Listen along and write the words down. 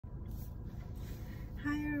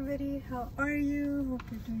everybody, how are you? Hope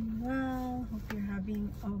you're doing well. Hope you're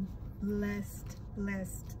having a blessed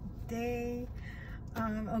day.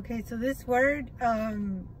 Okay, so this word,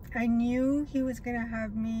 I knew he was gonna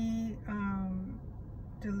have me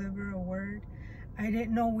deliver a word. I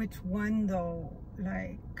didn't know which one though,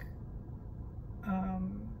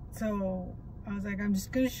 so I was like, I'm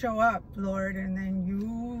just gonna show up, Lord, and then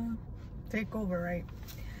you take over, right?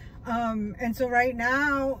 And so right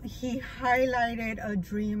now he highlighted a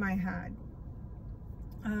dream I had,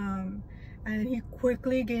 and he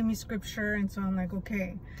quickly gave me scripture, and so I'm like,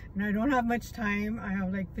 okay, and I don't have much time. I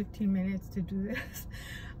have like 15 minutes to do this,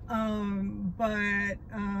 but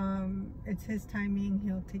it's his timing.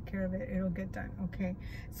 He'll take care of it. It'll get done. Okay,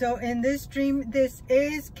 so in this dream, this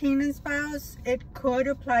is Kingdom spouse. It could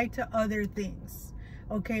apply to other things,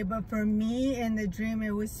 okay, but for me in the dream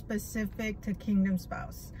it was specific to Kingdom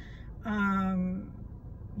spouse.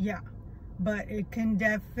 Yeah, but it can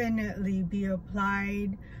definitely be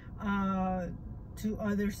applied to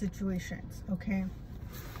other situations. Okay,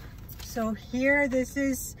 so here, this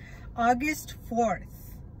is August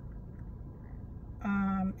 4th,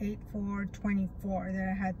 8/4/24, that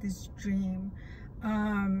I had this dream,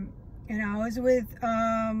 and I was with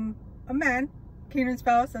a man, Kingdom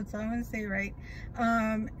spouse, that's all I'm gonna say, right?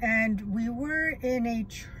 And we were in a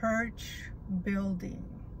church building.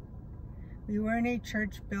 And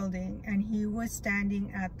he was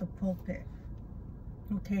standing at the pulpit.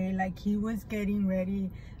 Okay, like he was getting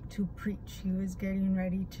ready to preach. He was getting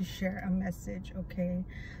ready to share a message. Okay,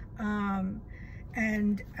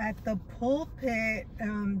 and at the pulpit,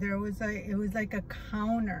 it was like a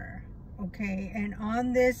counter. Okay, and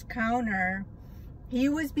on this counter, he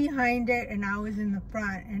was behind it and I was in the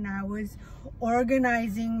front, and I was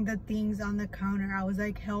organizing the things on the counter. I was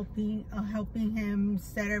like helping him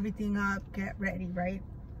set everything up, get ready, right?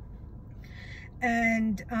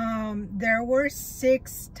 And there were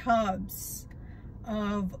 6 tubs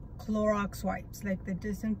of Clorox wipes, like the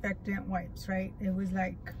disinfectant wipes, right? It was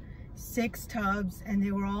like 6 tubs, and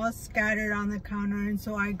they were all scattered on the counter, and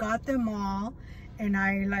so I got them all and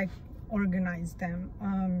I like organized them.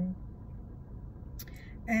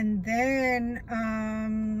 And then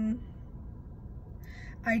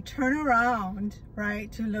I turn around,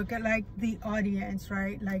 right, to look at like the audience,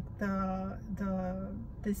 right, like the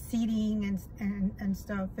seating and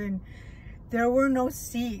stuff, and there were no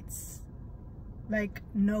seats, like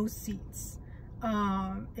no seats.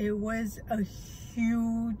 It was a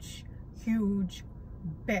huge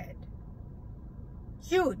bed,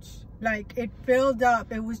 huge. Like it filled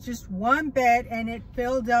up. It was just one bed, and it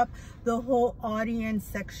filled up the whole audience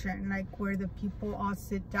section, like where the people all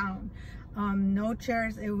sit down. No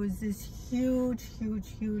chairs. It was this huge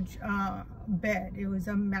bed. It was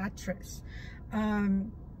a mattress.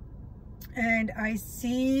 And I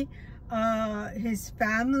see his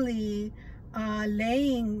family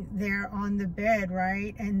laying there on the bed,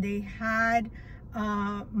 right? And they had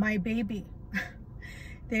my baby.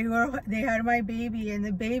 They had my baby, and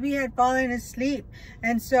the baby had fallen asleep.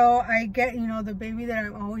 And so I get, you know, the baby that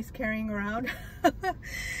I'm always carrying around.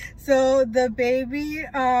 So the baby,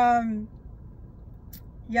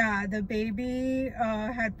 the baby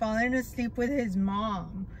had fallen asleep with his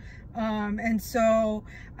mom. And so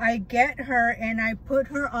I get her and I put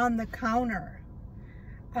her on the counter.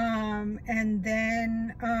 And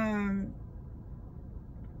then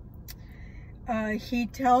he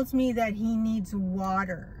tells me that he needs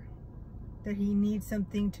water, that he needs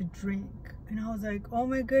something to drink. And I was like, oh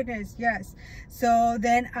my goodness, yes. So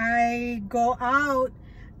then I go out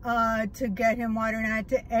to get him water, and I had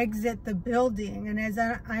to exit the building. And as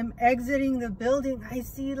I'm exiting the building, I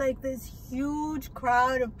see like this huge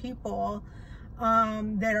crowd of people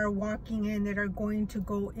that are walking in, that are going to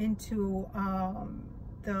go into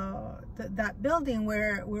that building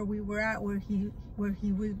where we were at, we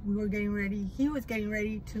were getting ready. He was getting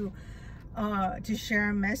ready to share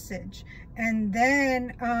a message. And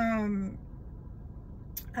then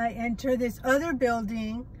I enter this other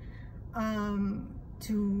building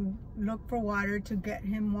to look for water, to get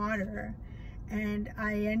him water, and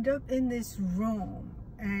I end up in this room,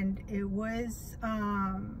 and it was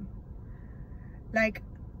like,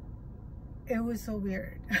 it was so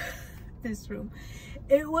weird. This room,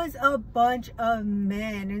 it was a bunch of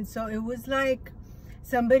men, and so it was like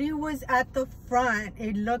somebody was at the front.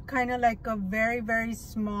 It looked kind of like a very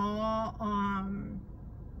small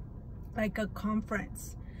like a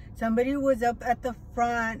conference. Somebody was up at the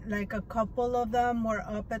front, like a couple of them were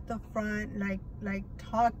up at the front, like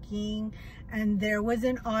talking, and there was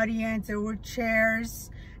an audience, there were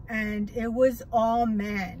chairs, and it was all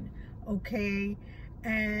men, okay?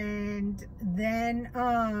 And And then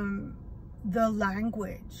the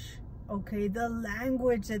language, okay, the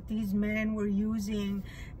language that these men were using,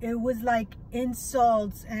 it was like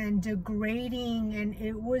insults and degrading, and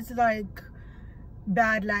it was like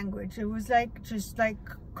bad language. It was like just like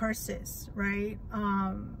curses, right?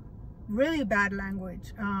 Really bad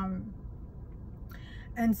language.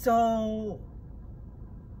 And so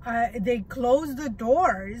they closed the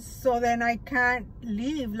doors, so then I can't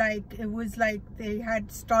leave. Like, it was like they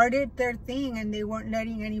had started their thing and they weren't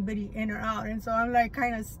letting anybody in or out, and so I'm like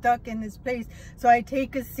kind of stuck in this place. So I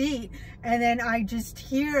take a seat, and then I just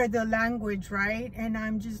hear the language, right? And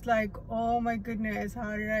I'm just like, oh my goodness,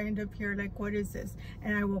 how did I end up here? Like, what is this?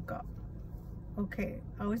 And I woke up. Okay,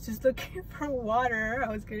 I was just looking for water. I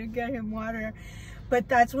was gonna get him water, but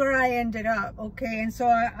that's where I ended up. Okay, and so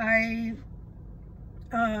I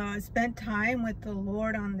spent time with the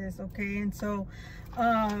Lord on this. Okay, and so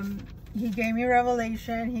he gave me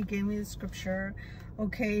revelation, he gave me the scripture.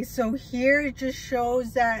 Okay, so here it just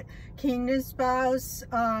shows that kingdom spouse,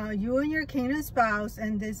 you and your kingdom spouse,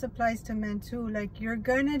 and this applies to men too, like you're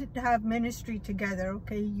gonna have ministry together.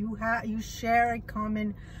 Okay, you share a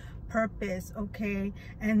common purpose. Okay,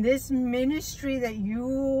 and this ministry that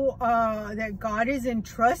you that God is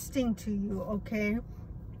entrusting to you, okay,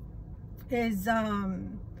 is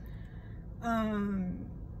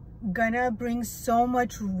gonna bring so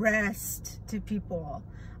much rest to people.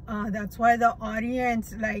 That's why the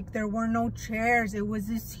audience, like, there were no chairs. It was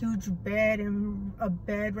this huge bed, and a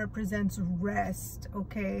bed represents rest.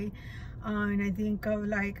 Okay, and I think of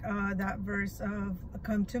like that verse of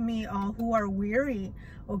come to me all who are weary.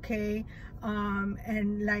 Okay,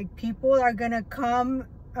 and like people are gonna come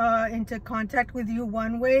into contact with you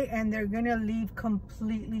one way, and they're gonna leave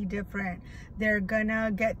completely different. They're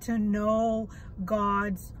gonna get to know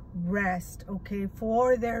God's rest, okay,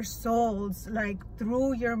 for their souls, like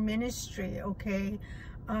through your ministry. Okay,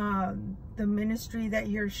 the ministry that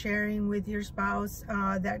you're sharing with your spouse,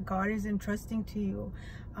 that God is entrusting to you.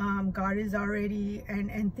 God is already,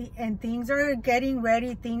 and things are getting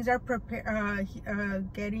ready, things are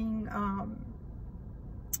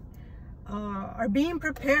are being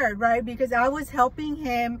prepared, right? Because I was helping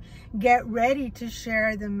him get ready to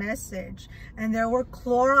share the message, and there were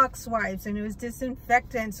Clorox wipes, and it was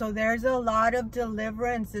disinfectant. So there's a lot of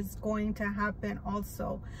deliverance that's going to happen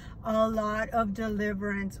also, a lot of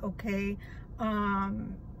deliverance. Okay,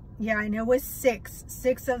 yeah, and it was six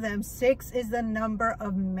of them. 6 is the number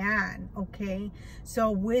of man. Okay,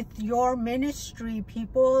 so with your ministry,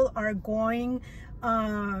 people are going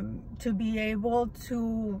to be able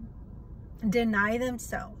to deny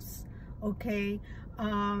themselves, okay,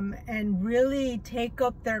 and really take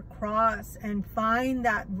up their cross and find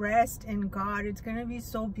that rest in God. It's going to be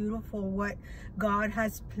so beautiful what God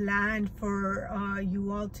has planned for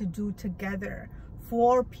you all to do together,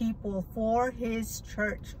 for people, for his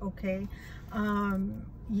church. Okay,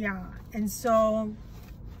 yeah. And so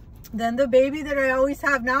then the baby that I always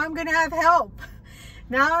have, now I'm gonna have help.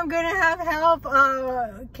 Now I'm gonna have help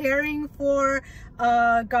caring for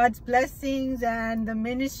God's blessings and the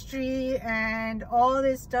ministry and all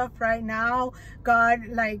this stuff right now. God,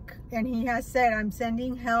 like, and he has said, I'm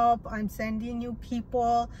sending help, I'm sending you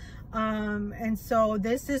people, and so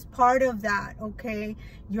this is part of that. Okay,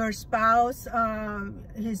 your spouse,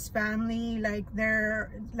 his family, like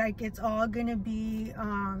they're like, it's all gonna be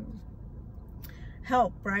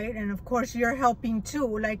help, right? And of course you're helping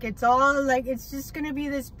too. Like, it's all like, it's just gonna be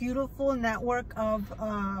this beautiful network of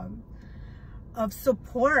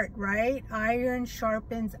support, right? Iron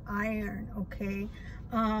sharpens iron. Okay,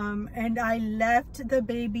 and I left the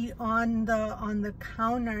baby on the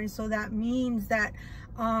counter, so that means that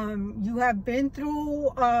you have been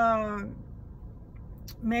through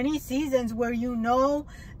many seasons where you know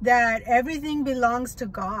that everything belongs to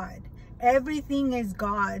God. Everything is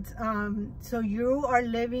God's. So you are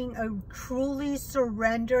living a truly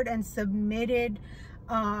surrendered and submitted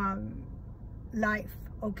life,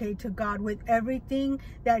 okay, to God, with everything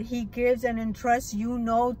that he gives and entrusts. You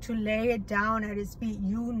know to lay it down at his feet.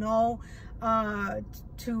 You know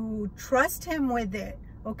to trust him with it,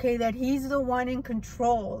 okay, that he's the one in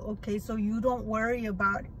control. Okay, so you don't worry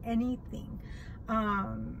about anything.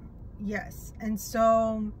 Yes. And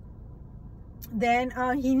so then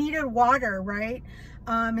he needed water, right?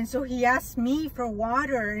 And so he asked me for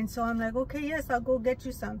water, and so I'm like, okay, yes, I'll go get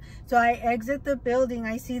you some. So I exit the building.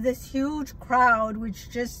 I see this huge crowd, which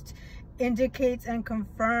just indicates and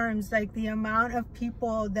confirms like the amount of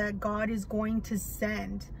people that God is going to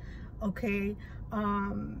send. Okay,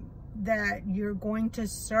 that you're going to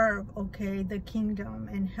serve, okay, the kingdom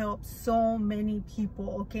and help so many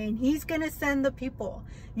people, okay? And he's going to send the people.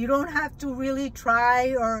 You don't have to really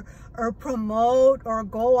try or promote or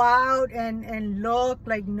go out and look.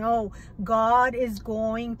 Like, no, God is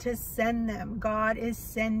going to send them. God is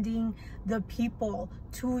sending the people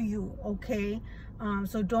to you, okay?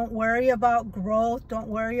 So don't worry about growth. Don't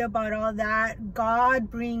worry about all that. God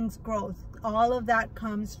brings growth. All of that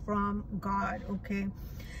comes from God, okay?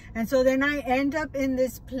 And so then I end up in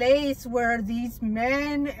this place where these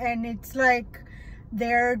men, and it's like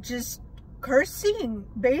they're just cursing,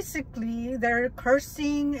 basically. They're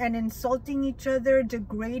cursing and insulting each other,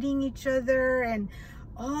 degrading each other, and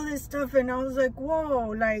all this stuff. And I was like, whoa,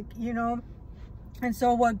 like, you know. And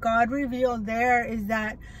so what God revealed there is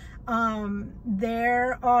that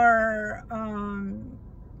there are,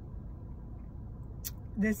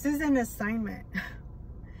 this is an assignment.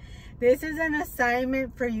 This is an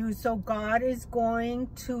assignment for you. So God is going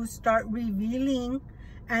to start revealing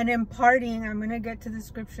and imparting. I'm going to get to the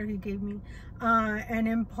scripture he gave me. And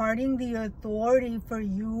imparting the authority for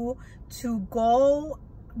you to go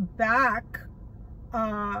back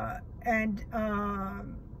and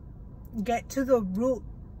get to the root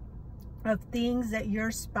of things that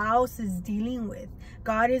your spouse is dealing with.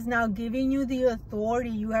 God is now giving you the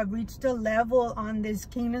authority. You have reached a level on this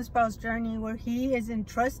kingdom spouse journey where he is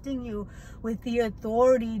entrusting you with the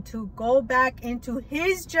authority to go back into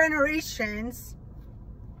his generations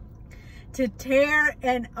to tear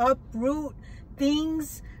and uproot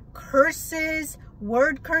things, curses,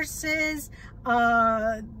 word curses,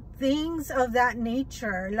 things of that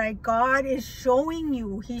nature. Like, God is showing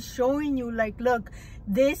you, he's showing you, like, look,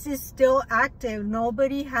 this is still active.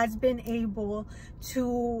 Nobody has been able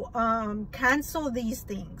to cancel these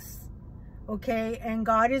things, okay? And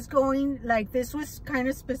God is going, like, this was kind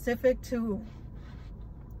of specific to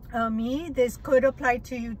me. This could apply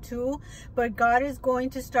to you too, but God is going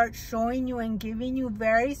to start showing you and giving you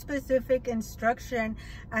very specific instruction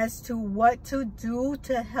as to what to do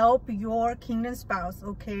to help your kingdom spouse,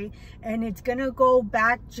 okay? And it's gonna go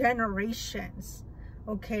back generations,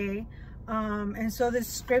 okay? And so the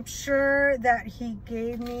scripture that he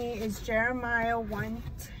gave me is Jeremiah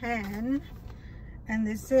 1:10, and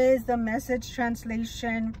this is the Message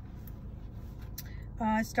translation,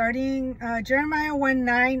 starting Jeremiah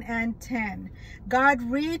 1:9 and 10. God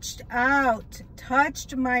reached out,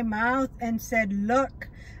 touched my mouth, and said, look,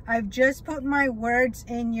 I've just put my words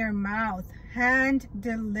in your mouth, hand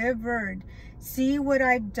delivered. See what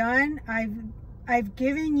I've done? I've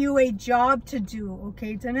given you a job to do,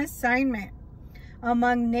 okay? It's an assignment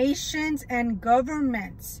among nations and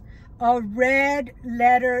governments, a red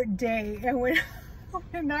letter day. And when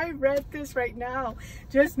I read this right now,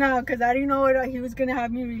 just now, because I didn't know what he was going to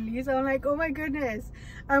have me release, I'm like, oh my goodness,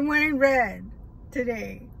 I'm wearing red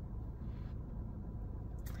today.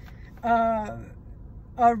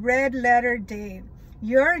 A red letter day.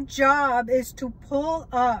 Your job is to pull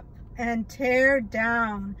up and tear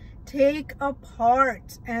down, take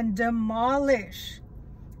apart and demolish,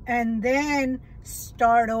 and then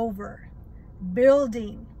start over,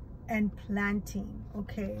 building and planting,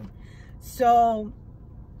 okay? So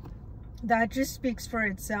that just speaks for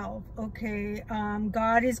itself, okay?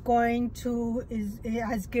 God is going to,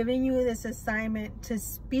 has given you this assignment to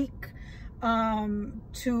speak,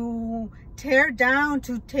 to tear down,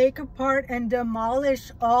 to take apart and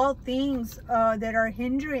demolish all things that are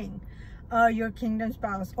hindering your kingdom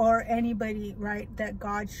spouse or anybody, right, that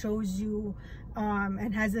God shows you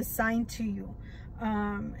and has assigned to you.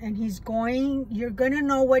 And you're gonna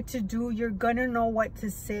know what to do, you're gonna know what to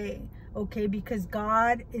say, okay, because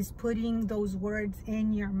God is putting those words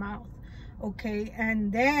in your mouth, okay?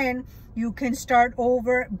 And then you can start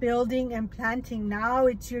over building and planting. Now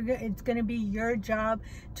it's gonna be your job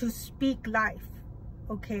to speak life,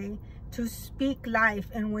 okay? To speak life.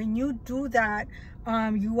 And when you do that,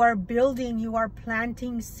 you are building, you are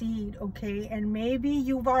planting seed, okay? And maybe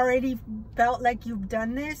you've already felt like you've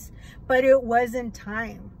done this, but it wasn't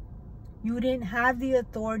time. You didn't have the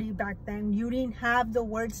authority back then. You didn't have the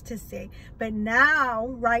words to say. But now,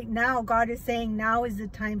 right now, God is saying now is the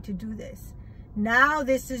time to do this. Now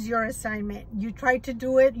this is your assignment. You tried to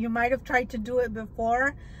do it. You might have tried to do it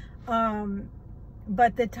before,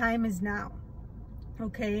 but the time is now.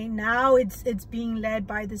 Okay, now it's being led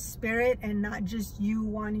by the Spirit and not just you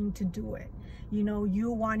wanting to do it. You know,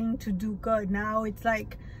 you wanting to do good. Now it's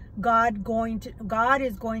like God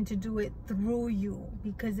is going to do it through you,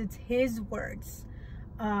 because it's his words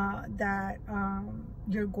that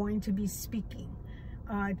you're going to be speaking.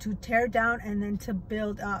 to tear down and then to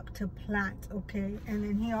build up, to plant. Okay, and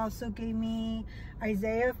then he also gave me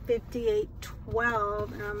Isaiah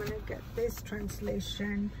 58:12, and I'm gonna get this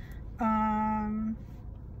translation.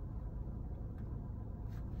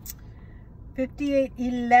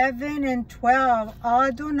 58:11 and 12.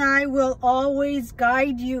 Adonai will always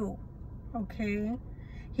guide you. Okay,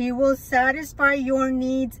 he will satisfy your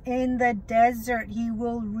needs in the desert. He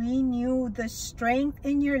will renew the strength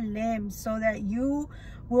in your limbs so that you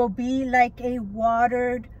will be like a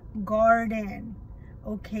watered garden.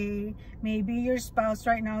 Okay, maybe your spouse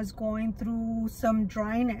right now is going through some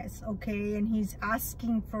dryness, okay, and he's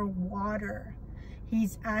asking for water.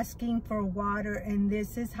 He's asking for water, and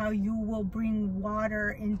this is how you will bring water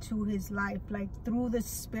into his life, like through the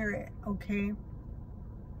Spirit. Okay,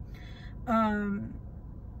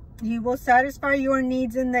 he will satisfy your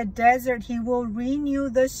needs in the desert. He will renew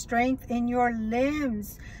the strength in your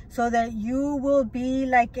limbs so that you will be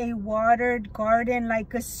like a watered garden,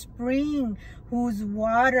 like a spring whose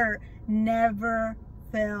water never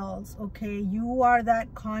fails. Okay, you are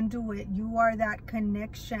that conduit. You are that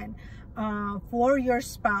connection for your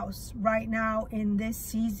spouse right now in this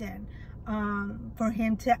season, for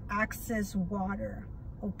him to access water.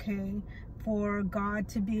 Okay, for God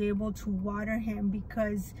to be able to water him,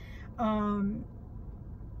 because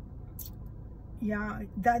yeah,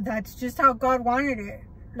 that's just how God wanted it.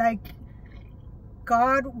 Like,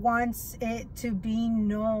 God wants it to be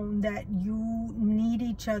known that you need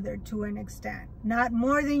each other to an extent, not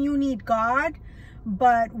more than you need God,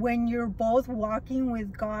 but when you're both walking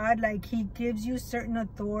with God, like, he gives you certain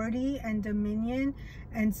authority and dominion,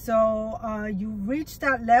 and so you reach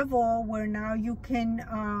that level where now you can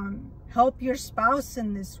help your spouse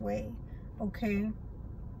in this way. Okay,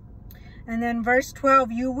 and then verse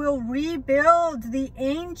 12, you will rebuild the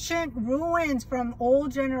ancient ruins from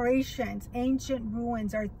old generations. Ancient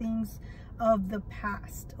ruins are things of the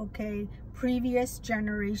past, okay, previous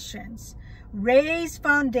generations. Raise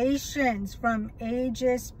foundations from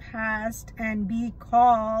ages past and be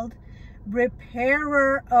called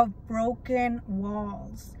repairer of broken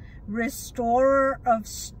walls, restorer of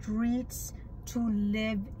streets to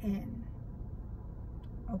live in.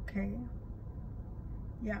 Okay,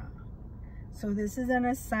 yeah. So this is an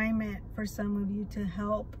assignment for some of you to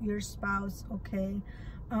help your spouse. Okay,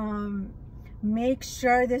 make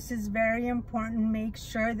sure, this is very important, make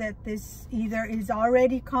sure that this either is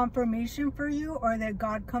already confirmation for you or that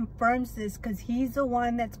God confirms this, because he's the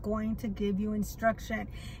one that's going to give you instruction.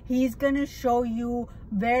 He's going to show you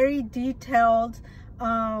very detailed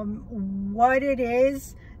what it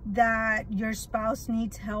is that your spouse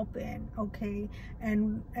needs help in. Okay,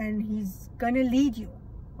 and he's going to lead you.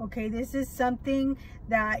 Okay, this is something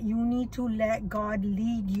that you need to let God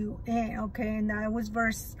lead you in. Okay, and that was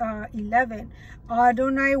verse 11.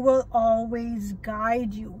 Adonai will always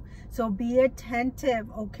guide you. So be attentive,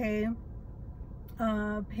 okay?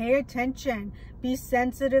 Pay attention. Be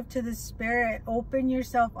sensitive to the Spirit. Open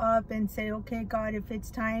yourself up and say, okay, God, if it's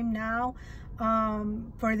time now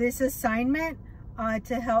for this assignment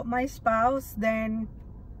to help my spouse, then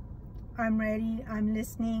I'm ready, I'm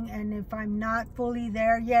listening. And if I'm not fully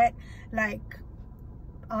there yet, like,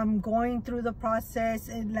 I'm going through the process,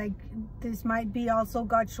 and like, this might be also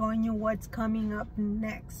God showing you what's coming up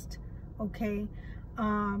next. Okay,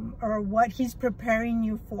 or what he's preparing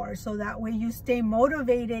you for, so that way you stay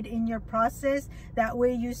motivated in your process. That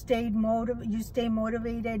way you stay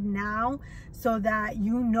motivated now, so that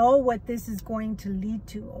you know what this is going to lead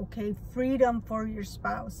to. Okay, freedom for your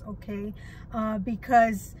spouse. Okay,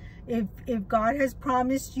 because if God has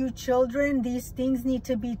promised you children, these things need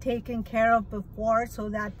to be taken care of before, so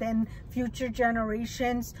that then future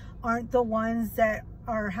generations aren't the ones that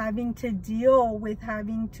are having to deal with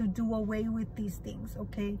having to do away with these things.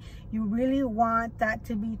 Okay, you really want that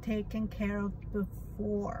to be taken care of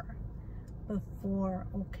before.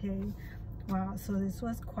 Okay, wow, so this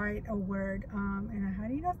was quite a word, and I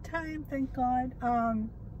had enough time, thank God.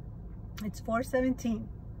 It's 4:17.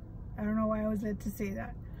 I don't know why I was led to say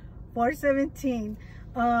that. 4:17.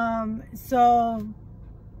 So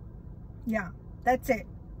yeah, that's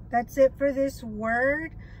it for this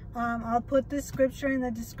word. I'll put the scripture in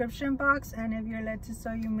the description box, and if you're led to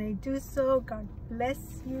sow, you may do so. God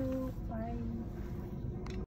bless you. Bye.